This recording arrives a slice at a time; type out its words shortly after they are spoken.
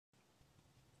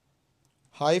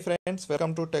Hi friends,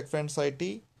 welcome to tech friends IT.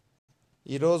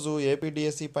 ఈరోజు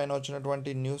APDSC పైన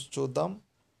వచ్చినటువంటి న్యూస్ చూద్దాం.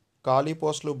 ఖాళీ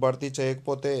పోస్టులు భర్తీ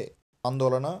చేయకపోతే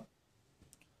ఆందోళన.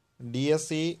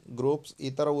 డిఎస్సి గ్రూప్స్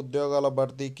ఇతర ఉద్యోగాల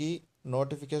భర్తీకి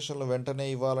నోటిఫికేషన్లు వెంటనే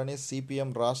ఇవ్వాలని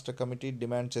సిపిఎం రాష్ట్ర కమిటీ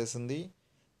డిమాండ్ చేసింది.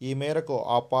 ఈ మేరకు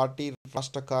ఆ పార్టీ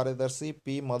రాష్ట్ర కార్యదర్శి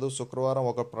పి మధు శుక్రవారం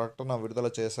ఒక ప్రకటన విడుదల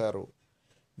చేశారు.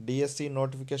 డిఎస్సి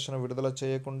నోటిఫికేషన్ విడుదల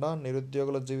చేయకుండా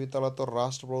నిరుద్యోగుల జీవితాలతో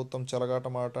రాష్ట్ర ప్రభుత్వం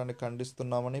చెలగాటమాడటాన్ని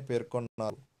ఖండిస్తున్నామని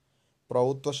పేర్కొన్నారు.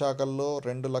 ప్రభుత్వ శాఖల్లో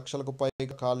 2 లక్షలకు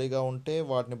పైగా ఖాళీగా ఉంటే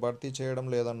వాటిని భర్తీ చేయడం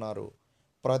లేదన్నారు.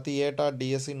 ప్రతి ఏటా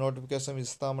డిఎస్సి నోటిఫికేషన్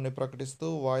ఇస్తామని ప్రకటిస్తూ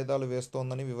వాయిదాలు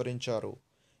వేస్తోందని వివరించారు.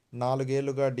 4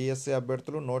 ఏళ్లుగా డిఎస్సి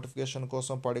అభ్యర్థులు నోటిఫికేషన్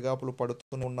కోసం పడిగాపులు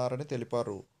పడుతూనే ఉన్నారని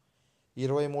తెలిపారు.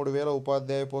 23,000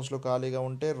 ఉపాధ్యాయ పోస్టులు ఖాళీగా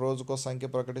ఉంటే రోజుకో సంఖ్య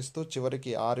ప్రకటిస్తూ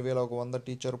చివరికి 6,100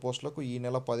 టీచర్ పోస్టులకు ఈ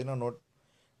నెల 10న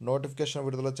నోటిఫికేషన్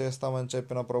విడుదల చేస్తామని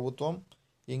చెప్పిన ప్రభుత్వం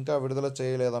ఇంకా విడుదల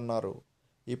చేయలేదన్నారు.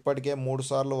 ఇప్పటికే 3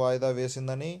 సార్లు వాయిదా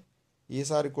వేసిందని,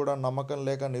 ఈసారి కూడా నమ్మకం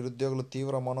లేక నిరుద్యోగులు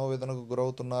తీవ్ర మనోవేదనకు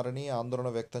గురవుతున్నారని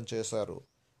ఆందోళన వ్యక్తం చేశారు.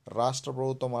 రాష్ట్ర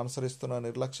ప్రభుత్వం అనుసరిస్తున్న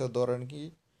నిర్లక్ష్య ధోరణికి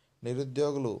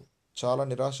నిరుద్యోగులు చాలా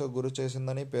నిరాశకు గురి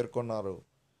చేసిందని పేర్కొన్నారు.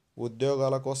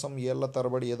 ఉద్యోగాల కోసం ఏళ్ల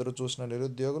తరబడి ఎదురు చూసిన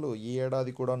నిరుద్యోగులు ఈ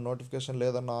ఏడాది కూడా నోటిఫికేషన్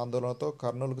లేదన్న ఆందోళనతో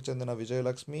కర్నూలుకు చెందిన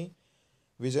విజయలక్ష్మి,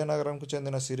 విజయనగరంకు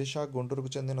చెందిన శిరీష, గుంటూరుకు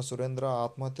చెందిన సురేంద్ర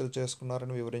ఆత్మహత్యలు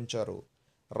చేసుకున్నారని వివరించారు.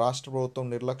 రాష్ట్ర ప్రభుత్వం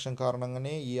నిర్లక్ష్యం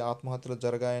కారణంగానే ఈ ఆత్మహత్యలు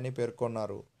జరిగాయని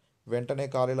పేర్కొన్నారు. వెంటనే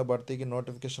ఖాళీల భర్తీకి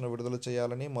నోటిఫికేషన్ విడుదల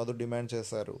చేయాలని మధు డిమాండ్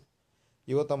చేశారు.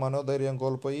 యువత మనోధైర్యం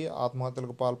కోల్పోయి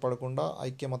ఆత్మహత్యలకు పాల్పడకుండా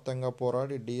ఐక్యమత్యంగా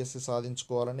పోరాడి డిఎస్సి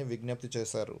సాధించుకోవాలని విజ్ఞప్తి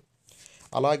చేశారు.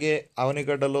 అలాగే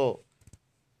అవనిగడ్డలో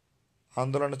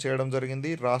ఆందోళన చేయడం జరిగింది.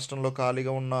 రాష్ట్రంలో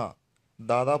ఖాళీగా ఉన్న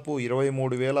దాదాపు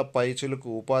 23,000 పైచిలుకు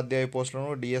ఉపాధ్యాయ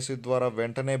పోస్టులను డిఎస్సి ద్వారా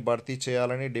వెంటనే భర్తీ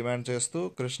చేయాలని డిమాండ్ చేస్తూ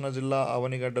కృష్ణా జిల్లా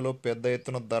అవనిగడ్డలో పెద్ద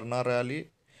ఎత్తున ధర్నా ర్యాలీ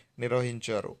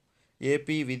నిర్వహించారు.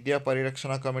 ఏపీ విద్యా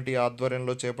పరిరక్షణ కమిటీ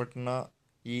ఆధ్వర్యంలో చేపట్టిన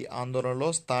ఈ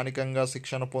ఆందోళనలో స్థానికంగా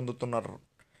శిక్షణ పొందుతున్న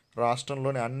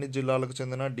రాష్ట్రంలోని అన్ని జిల్లాలకు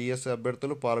చెందిన డిఎస్సి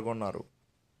అభ్యర్థులు పాల్గొన్నారు.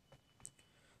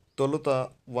 తొలుత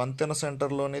వంతెన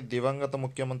సెంటర్లోని దివంగత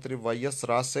ముఖ్యమంత్రి వైఎస్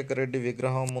రాజశేఖర రెడ్డి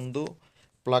విగ్రహం ముందు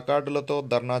ప్లకార్డులతో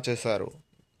ధర్నా చేశారు.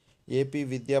 ఏపీ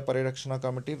విద్యా పరిరక్షణ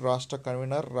కమిటీ రాష్ట్ర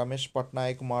కన్వీనర్ రమేష్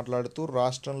పట్నాయక్ మాట్లాడుతూ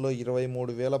రాష్ట్రంలో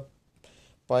 23,000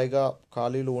 పైగా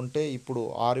ఖాళీలు ఉంటే ఇప్పుడు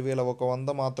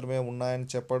 6,100 మాత్రమే ఉన్నాయని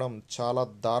చెప్పడం చాలా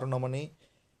దారుణమని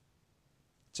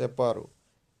చెప్పారు.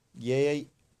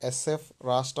 ఏఐఎస్ఎఫ్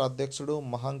రాష్ట్ర అధ్యక్షుడు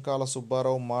మహంకాళ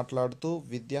సుబ్బారావు మాట్లాడుతూ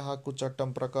విద్యా హక్కు చట్టం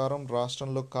ప్రకారం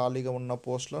రాష్ట్రంలో ఖాళీగా ఉన్న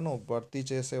పోస్టులను భర్తీ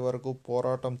చేసే వరకు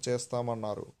పోరాటం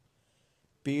చేస్తామన్నారు.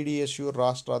 పీడీఎస్యు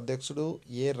రాష్ట్ర అధ్యక్షుడు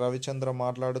ఏ రవిచంద్ర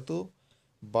మాట్లాడుతూ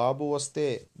బాబు వస్తే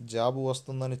జాబు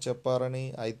వస్తుందని చెప్పారని,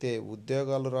 అయితే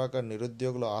ఉద్యోగాలు రాక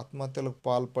నిరుద్యోగులు ఆత్మహత్యలకు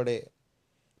పాల్పడే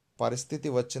పరిస్థితి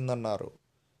వచ్చిందన్నారు.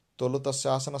 తొలుత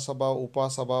శాసనసభ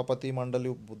ఉపసభాపతి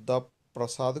మండలి బుద్ధా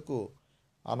ప్రసాద్కు,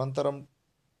 అనంతరం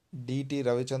డిటి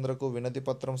రవిచంద్రకు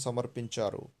వినతిపత్రం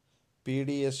సమర్పించారు.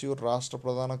 పీడీఎస్యు రాష్ట్ర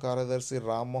ప్రధాన కార్యదర్శి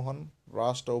రామ్మోహన్,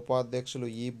 రాష్ట్ర ఉపాధ్యక్షులు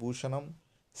ఈ భూషణం,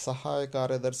 సహాయ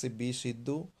కార్యదర్శి బి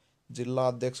సిద్ధు, జిల్లా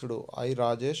అధ్యక్షుడు ఐ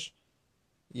రాజేష్,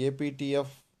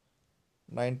 ఏపీటీఎఫ్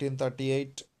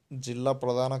 1938 జిల్లా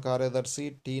ప్రధాన కార్యదర్శి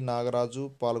టి నాగరాజు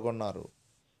పాల్గొన్నారు.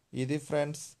 ఇది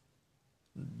ఫ్రెండ్స్,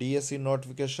 డిఎస్సి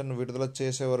నోటిఫికేషన్ విడుదల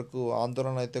చేసే వరకు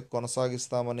ఆందోళన అయితే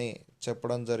కొనసాగిస్తామని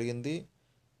చెప్పడం జరిగింది.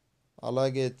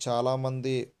 అలాగే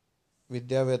చాలామంది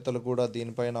విద్యావేత్తలు కూడా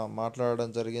దీనిపైన మాట్లాడడం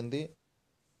జరిగింది.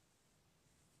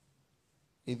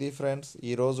 ఇది ఫ్రెండ్స్,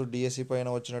 ఈరోజు డిఎస్సి పైన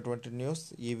వచ్చినటువంటి న్యూస్.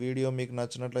 ఈ వీడియో మీకు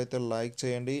నచ్చినట్లయితే లైక్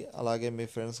చేయండి, అలాగే మీ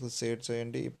ఫ్రెండ్స్కి షేర్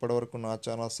చేయండి. ఇప్పటివరకు నా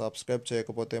ఛానల్ సబ్స్క్రైబ్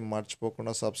చేయకపోతే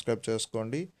మర్చిపోకుండా సబ్స్క్రైబ్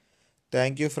చేసుకోండి.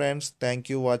 Thank you friends,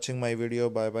 thank you watching my video.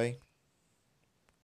 Bye bye.